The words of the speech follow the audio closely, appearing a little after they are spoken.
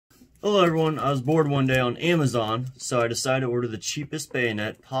Hello everyone, I was bored one day on Amazon, so I decided to order the cheapest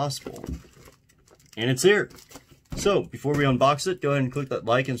bayonet possible. And it's here. So, before we unbox it, go ahead and click that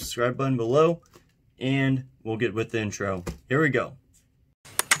like and subscribe button below, and we'll get with the intro. Here we go.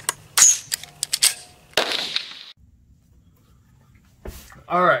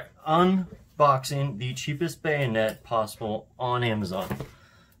 Alright, unboxing the cheapest bayonet possible on Amazon.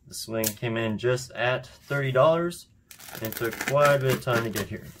 This thing came in just at $30, and took quite a bit of time to get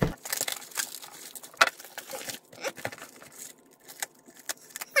here.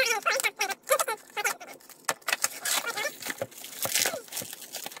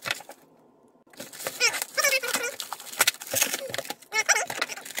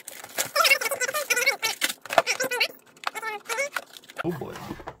 Oh boy.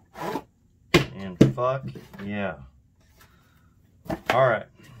 And fuck yeah. Alright.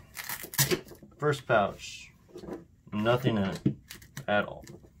 First pouch. Nothing in it at all.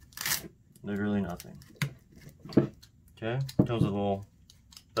 Literally nothing. Okay. Comes with a little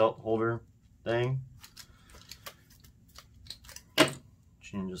belt holder thing. You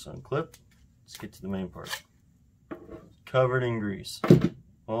can just unclip. Let's get to the main part. Covered in grease.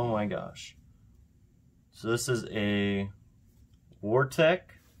 Oh my gosh. So this is a Wartech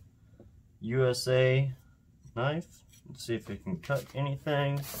USA knife. Let's see if it can cut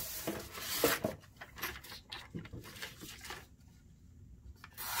anything.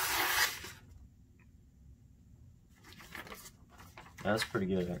 That's pretty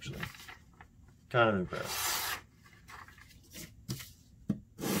good, actually. Kind of impressed.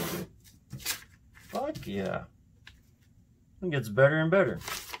 Fuck yeah. It gets better and better.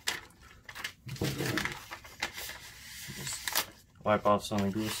 Wipe off some of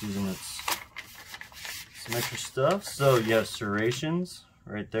the grease using some extra stuff. So you have serrations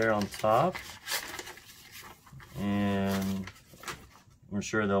right there on top, and I'm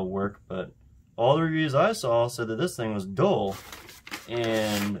sure they'll work, but all the reviews I saw said that this thing was dull,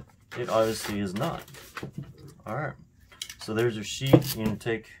 and it obviously is not. Alright, so there's your sheet. You can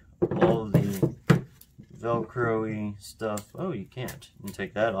take all of the velcro-y stuff. Oh, you can't. You can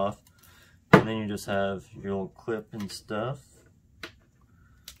take that off, and then you just have your little clip and stuff.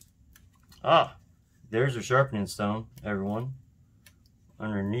 Ah, there's your sharpening stone, everyone.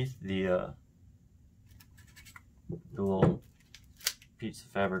 Underneath the little piece of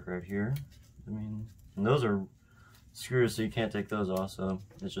fabric right here. I mean, and those are screws, so you can't take those off, so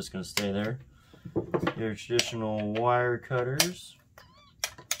it's just going to stay there. Your traditional wire cutters,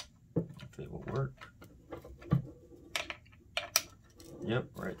 if it will work. Yep,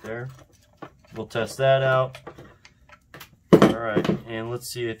 right there. We'll test that out. Alright, and let's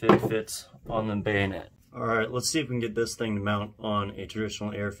see if it fits on the bayonet. Alright, let's see if we can get this thing to mount on a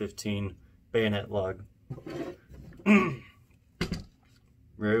traditional AR-15 bayonet lug.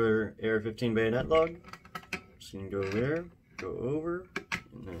 Regular AR-15 bayonet lug. So you can go there, go over,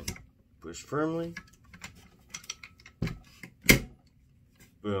 and then push firmly.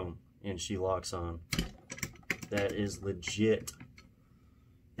 Boom, and she locks on. That is legit.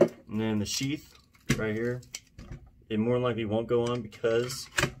 And then the sheath right here. It more than likely won't go on because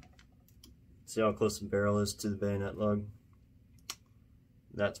see how close the barrel is to the bayonet lug?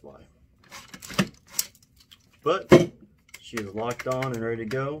 That's why. But she is locked on and ready to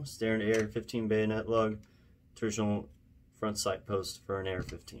go. Standard AR-15 bayonet lug, traditional front sight post for an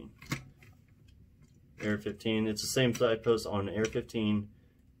AR-15. AR-15, it's the same sight post on AR-15,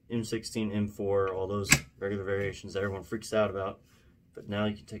 M16, M4, all those regular variations that everyone freaks out about. But now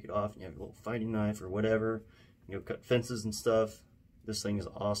you can take it off and you have a little fighting knife or whatever. You know, cut fences and stuff. This thing is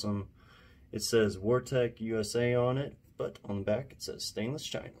awesome. It says Wartech USA on it, but on the back it says stainless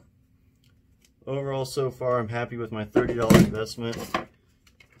China. Overall, so far, I'm happy with my $30 investment.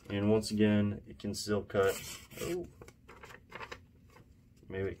 And once again, it can still cut. Oh,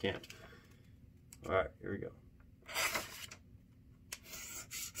 maybe it can't. All right, here we go.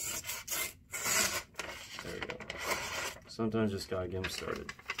 There we go. Sometimes just gotta get them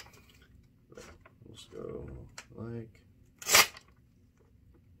started. But we'll just go like,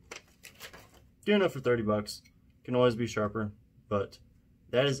 good enough for 30 bucks. Can always be sharper, but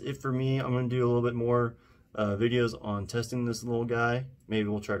that is it for me. I'm going to do a little bit more videos on testing this little guy. Maybe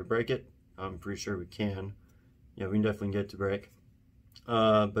we'll try to break it. I'm pretty sure we can. Yeah, we can definitely get it to break.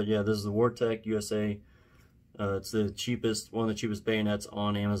 But yeah, this is the Wartech USA. It's the cheapest, one of the cheapest bayonets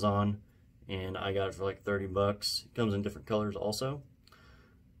on Amazon, and I got it for like 30 bucks. It comes in different colors also.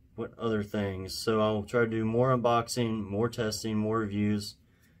 What other things? So I'll try to do more unboxing, more testing, more reviews,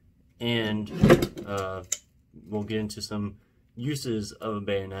 and we'll get into some uses of a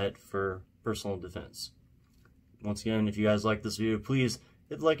bayonet for personal defense. Once again, if you guys like this video, please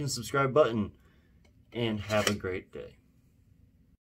hit the like and subscribe button, and have a great day.